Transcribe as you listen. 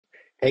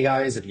Hey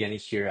guys,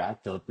 Evgeny here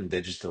at Philippine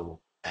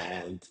Digital,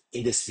 and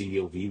in this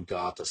video, we've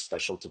got a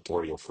special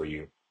tutorial for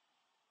you.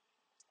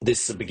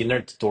 This is a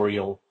beginner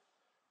tutorial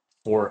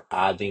for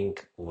adding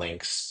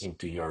links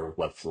into your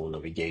Webflow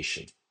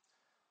navigation.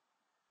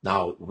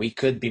 Now, we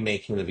could be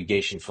making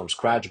navigation from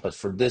scratch, but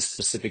for this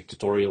specific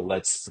tutorial,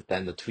 let's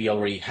pretend that we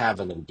already have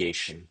a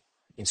navigation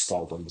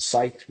installed on the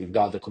site. We've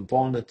got the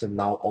component, and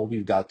now all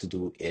we've got to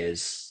do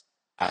is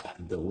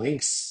add the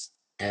links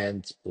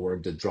and or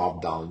the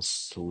drop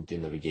downs to the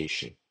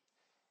navigation.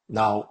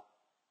 Now,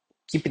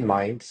 keep in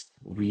mind,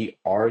 we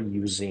are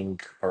using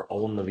our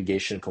own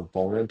navigation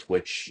component,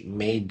 which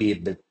may be a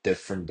bit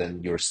different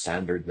than your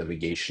standard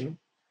navigation,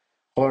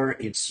 or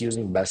it's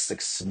using best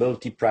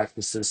accessibility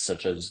practices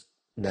such as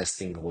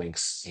nesting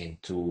links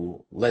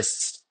into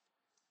lists,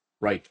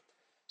 right?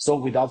 So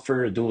without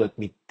further ado, let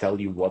me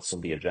tell you what's on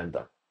the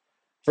agenda.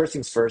 First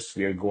things first,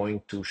 we are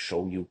going to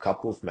show you a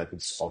couple of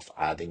methods of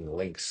adding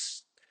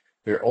links.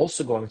 We're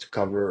also going to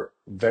cover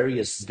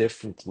various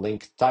different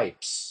link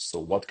types. So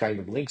what kind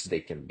of links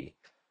they can be.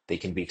 They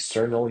can be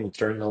external,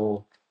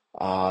 internal,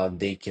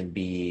 they can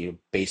be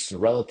based on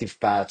relative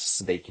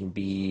paths, they can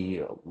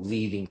be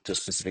leading to a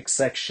specific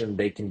section,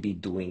 they can be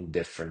doing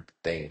different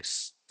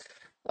things.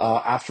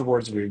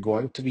 Afterwards, we're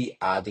going to be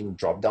adding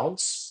drop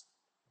downs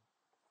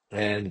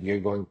and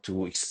we're going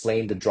to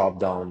explain the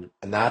drop-down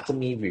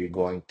anatomy. We're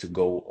going to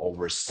go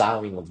over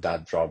styling of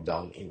that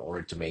drop-down in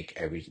order to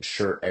make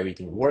sure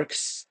everything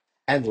works.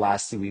 And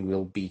lastly, we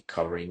will be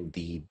covering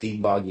the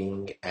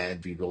debugging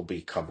and we will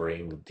be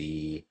covering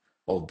the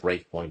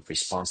breakpoint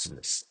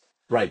responsiveness.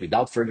 Right,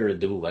 without further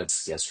ado,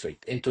 let's get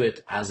straight into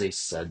it. As I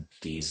said,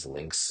 these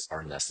links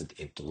are nested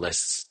into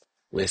lists.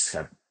 Lists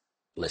have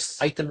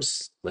list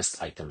items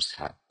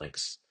have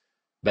links.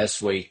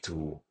 Best way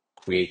to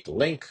create the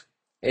link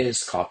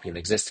is copy an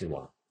existing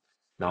one.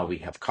 Now we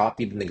have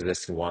copied an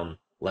existing one.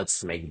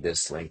 Let's make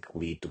this link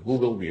lead to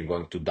Google. We're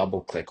going to double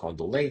click on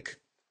the link.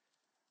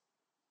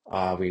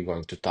 We're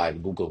going to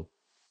type Google.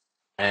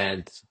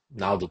 And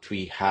now that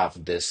we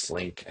have this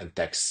link and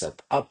text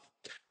set up,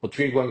 what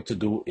we're going to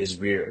do is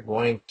we're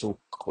going to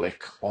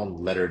click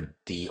on letter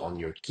D on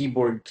your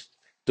keyboard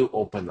to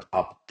open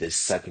up this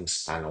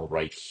settings panel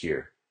right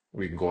here.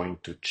 We're going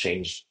to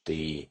change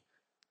the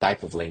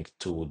type of link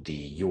to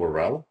the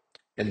URL,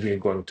 and we're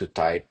going to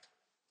type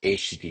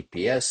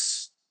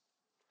https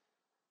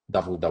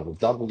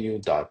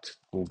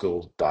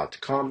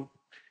www.google.com.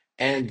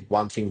 And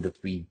one thing that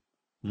we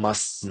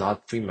must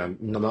not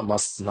remember,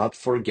 must not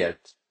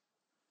forget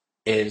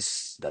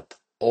is that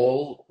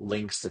all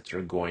links that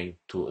are going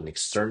to an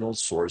external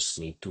source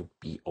need to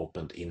be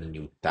opened in a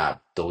new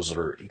tab. Those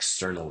are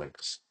external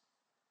links.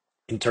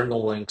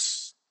 Internal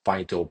links,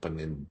 fine to open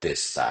in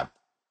this tab.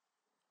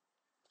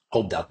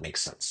 Hope that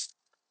makes sense.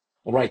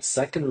 All right,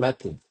 second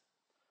method.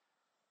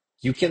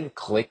 You can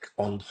click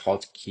on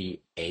hotkey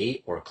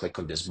A or click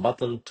on this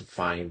button to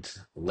find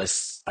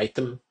list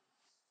item,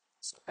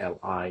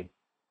 LI,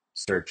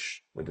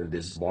 search within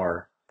this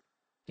bar.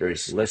 There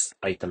is list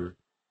item.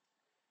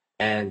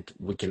 And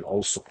we can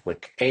also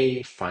click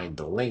A, find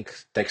the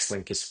link, text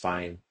link is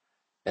fine.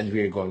 And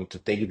we're going to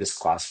take this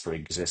class for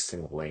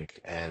existing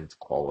link and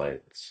call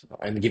it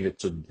and give it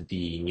to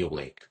the new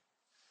link.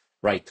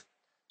 Right.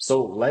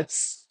 So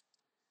let's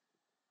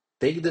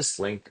take this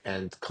link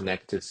and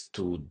connect it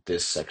to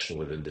this section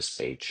within this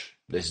page.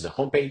 This is the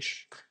home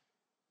page,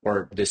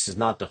 or this is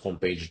not the home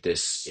page.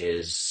 This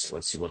is,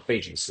 let's see what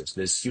page this is.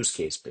 This use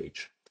case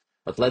page.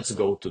 But let's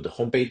go to the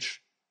home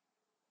page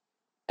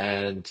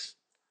and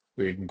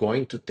we're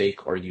going to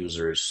take our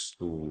users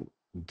to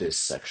this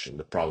section,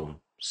 the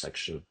problem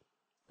section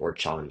or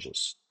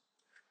challenges.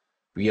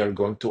 We are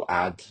going to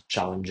add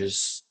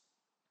challenges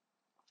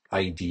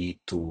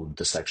ID to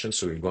the section.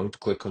 So we're going to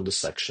click on the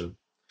section.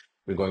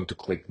 We're going to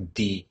click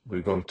D.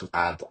 We're going to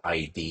add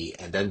ID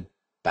and then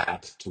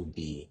back to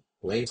the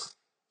link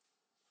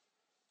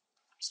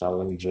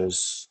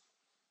challenges.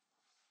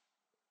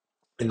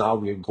 And now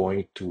we're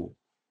going to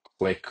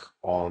click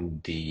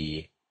on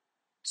the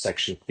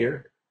section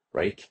here,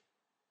 right?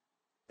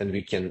 And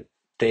we can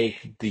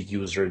take the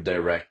user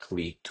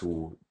directly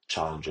to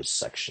challenges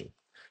section.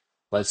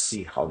 Let's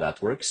see how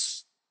that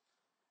works.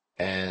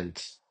 And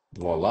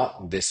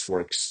voila, this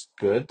works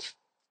good.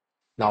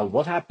 Now,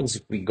 what happens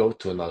if we go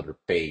to another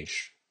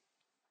page?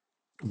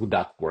 Would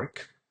that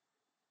work?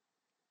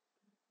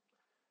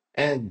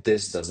 And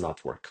this does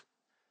not work.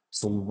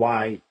 So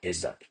why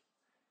is that?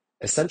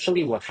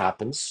 Essentially, what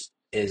happens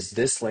is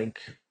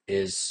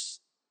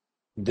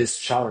this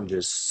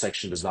challenges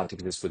section does not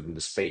exist within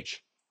this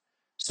page.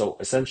 So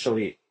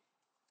essentially,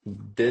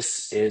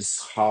 this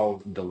is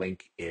how the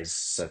link is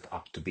set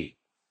up to be.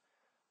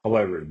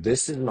 However,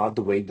 this is not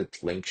the way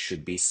that link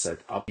should be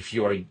set up if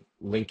you are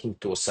linking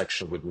to a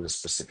section within a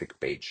specific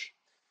page.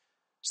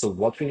 So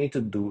what we need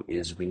to do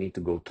is we need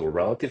to go to a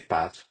relative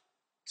path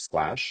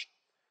slash.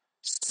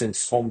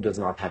 Since home does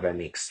not have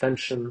any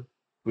extension,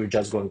 we're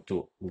just going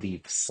to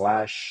leave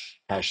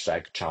slash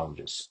hashtag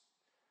challenges.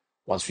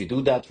 Once we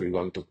do that, we're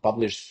going to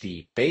publish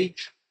the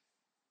page.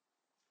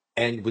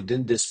 And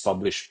within this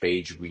publish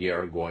page, we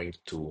are going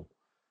to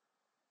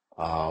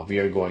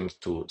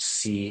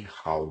see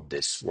how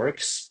this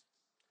works.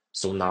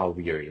 So now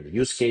we are in the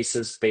use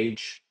cases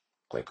page,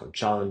 click on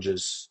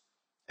challenges,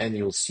 and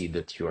you'll see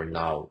that you are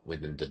now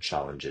within the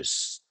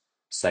challenges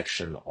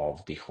section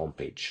of the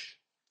homepage.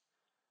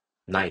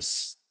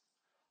 Nice.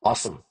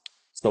 Awesome.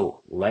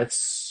 So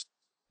let's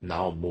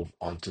now move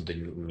on to the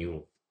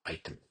new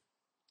item.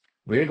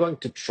 We're going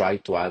to try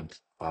to add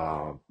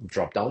a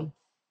dropdown.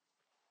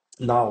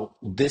 Now,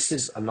 this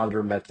is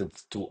another method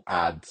to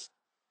add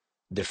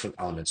different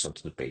elements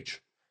onto the page.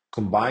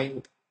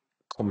 Combine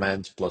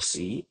Command plus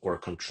E or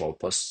Control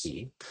plus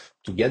E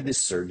to get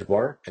this search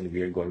bar, and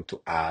we are going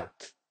to add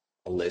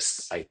a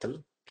list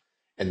item.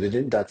 And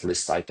within that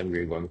list item,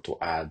 we're going to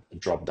add a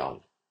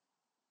dropdown.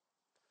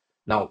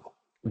 Now,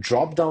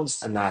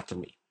 dropdown's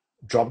anatomy.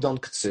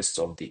 Dropdown consists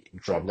of the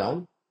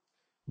dropdown,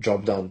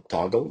 dropdown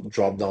toggle,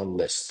 dropdown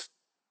list.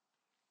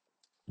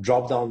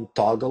 Dropdown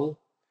toggle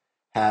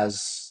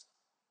has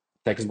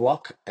text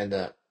block and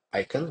an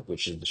icon,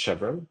 which is the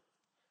chevron.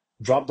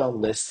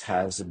 Dropdown list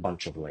has a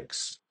bunch of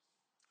links.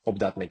 Hope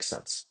that makes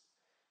sense.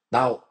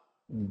 Now,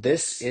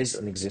 this is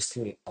an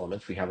existing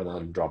element. We have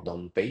another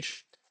dropdown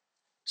page.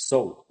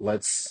 So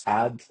let's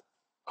add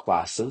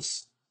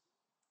classes,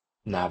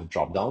 nav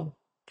dropdown.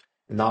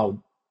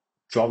 Now,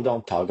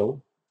 dropdown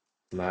toggle,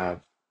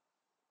 nav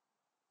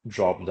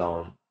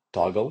dropdown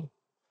toggle,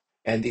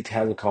 and it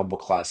has a combo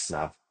class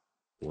nav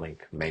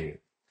link menu.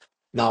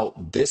 Now,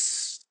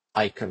 this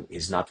icon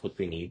is not what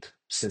we need.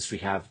 Since we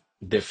have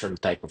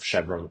different type of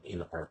chevron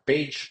in our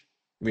page,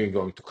 we're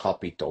going to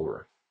copy it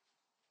over.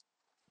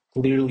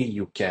 Clearly,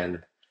 you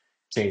can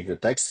change the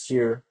text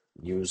here,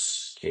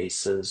 use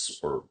cases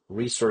or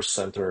resource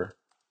center.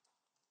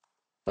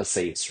 Let's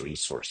say it's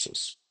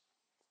resources.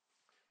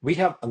 We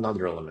have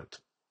another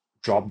element,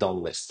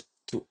 drop-down list.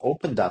 To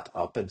open that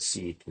up and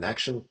see it in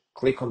action,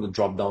 click on the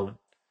drop-down,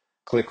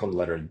 click on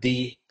letter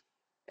D,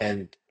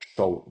 and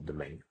show the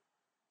menu.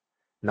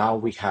 Now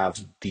we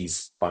have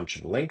these bunch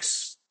of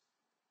links,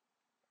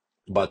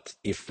 but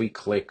if we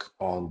click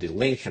on the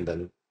link and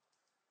then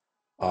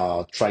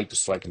try to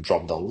select a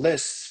drop-down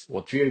list,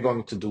 what we are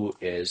going to do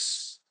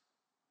is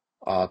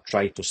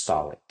try to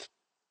style it.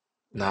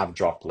 Nav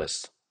drop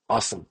list.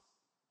 Awesome.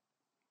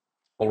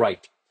 All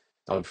right.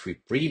 Now, if we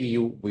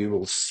preview, we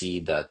will see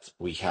that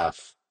we have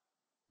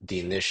the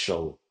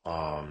initial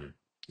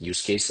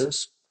use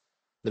cases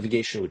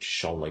navigation, which is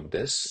shown like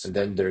this, and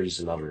then there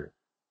is another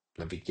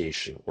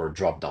navigation or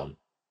drop down.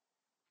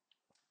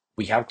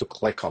 We have to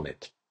click on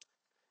it.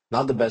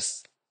 Not the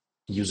best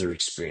user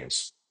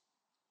experience.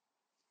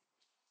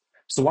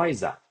 So why is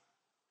that?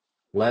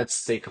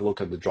 Let's take a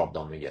look at the drop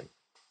down again.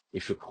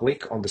 If you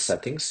click on the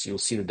settings, you'll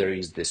see that there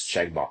is this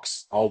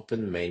checkbox,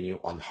 open menu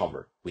on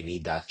hover. We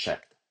need that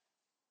checked.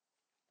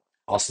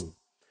 Awesome.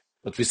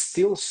 But we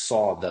still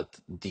saw that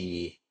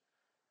the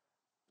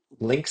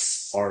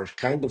links are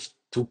kind of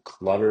too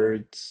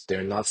cluttered.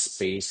 They're not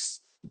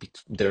spaced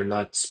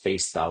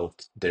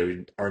out.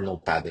 There are no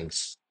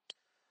paddings.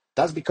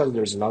 That's because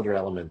there's another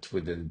element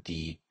within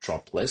the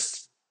drop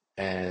list.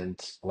 And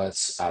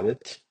let's add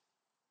it.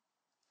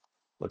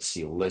 Let's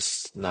see,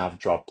 list, nav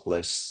drop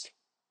list,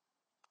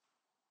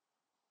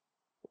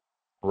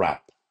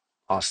 wrap.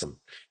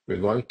 Awesome.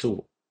 We're going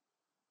to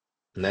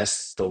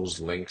nest those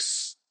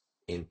links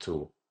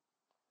into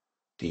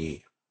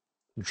the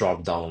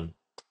drop down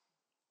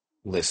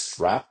list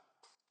wrap.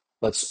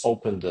 Let's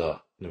open the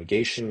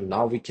navigation.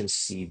 Now we can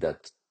see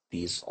that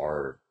these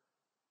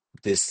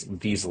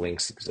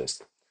links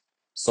exist.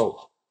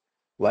 So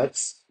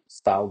let's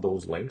style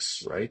those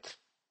links, right?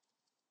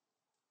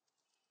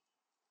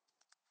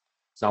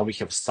 Now we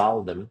have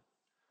styled them,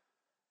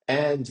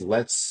 and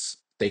let's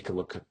take a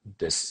look at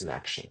this in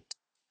action.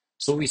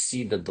 So we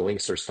see that the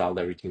links are styled,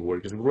 everything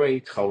works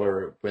great.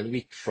 However, when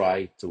we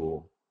try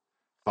to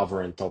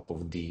hover on top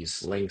of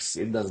these links,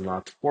 it does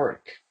not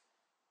work.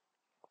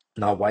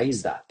 Now, why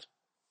is that?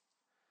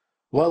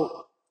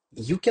 Well,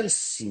 you can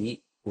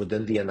see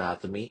within the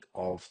anatomy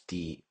of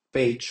the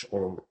page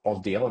or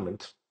of the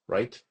element,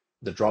 right?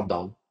 The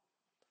dropdown.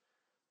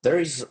 There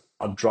is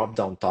a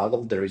drop-down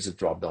toggle, there is a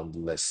drop-down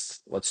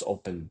list. Let's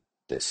open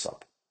this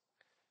up.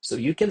 So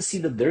you can see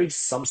that there is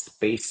some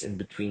space in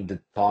between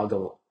the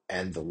toggle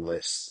and the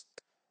list.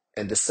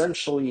 And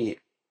essentially,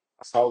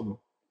 how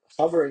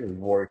hovering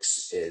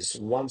works is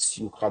once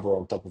you hover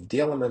on top of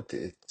the element,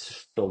 it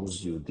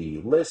shows you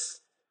the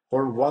list,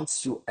 or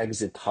once you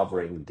exit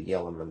hovering the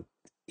element,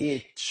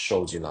 it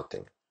shows you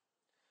nothing.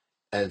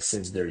 And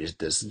since there is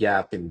this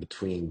gap in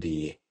between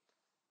the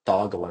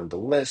toggle and the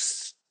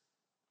list,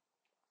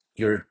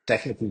 you're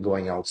technically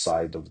going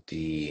outside of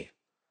the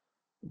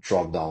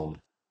drop down.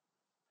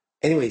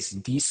 Anyways,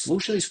 the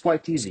solution is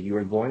quite easy. You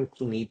are going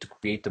to need to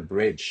create a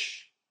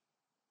bridge.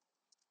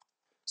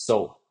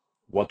 So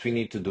what we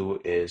need to do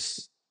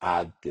is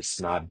add this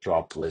nav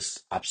drop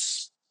list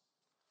apps,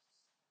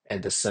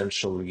 and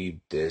essentially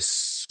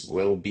this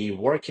will be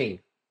working.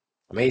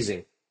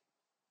 Amazing.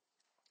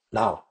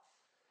 Now,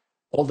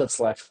 All that's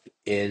left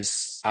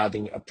is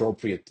adding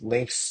appropriate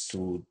links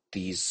to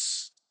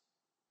these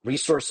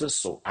resources,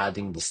 so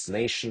adding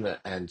destination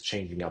and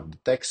changing up the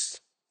text.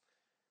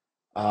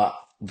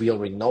 We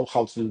already know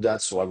how to do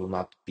that, so I will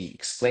not be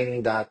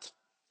explaining that.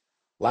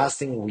 Last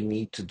thing we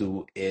need to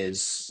do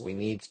is we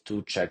need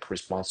to check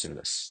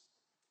responsiveness.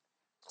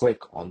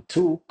 Click on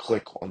 2,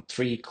 click on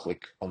 3,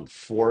 click on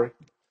 4.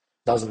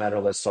 Doesn't matter,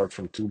 let's start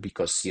from 2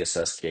 because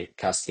CSS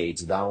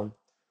cascades down.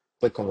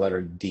 Click on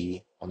letter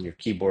D on your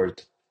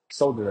keyboard,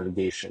 show the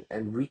navigation,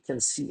 and we can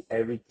see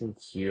everything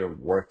here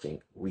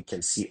working. We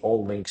can see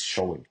all links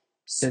showing.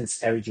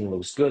 Since everything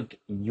looks good,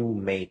 you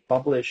may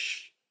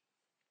publish.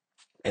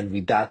 And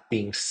with that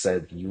being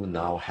said, you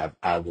now have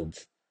added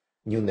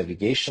new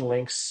navigation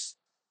links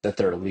that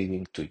are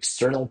leading to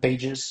external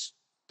pages,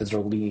 that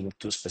are leading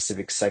to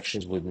specific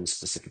sections within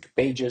specific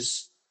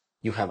pages.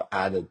 You have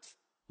added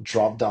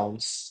drop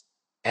downs.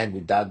 And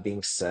with that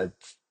being said,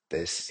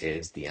 this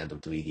is the end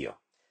of the video.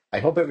 I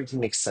hope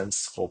everything makes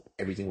sense. Hope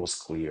everything was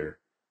clear.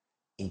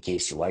 In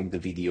case you liked the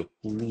video,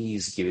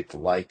 please give it a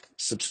like,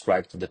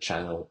 subscribe to the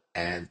channel,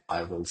 and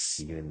I will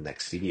see you in the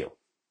next video.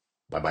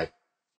 Bye bye.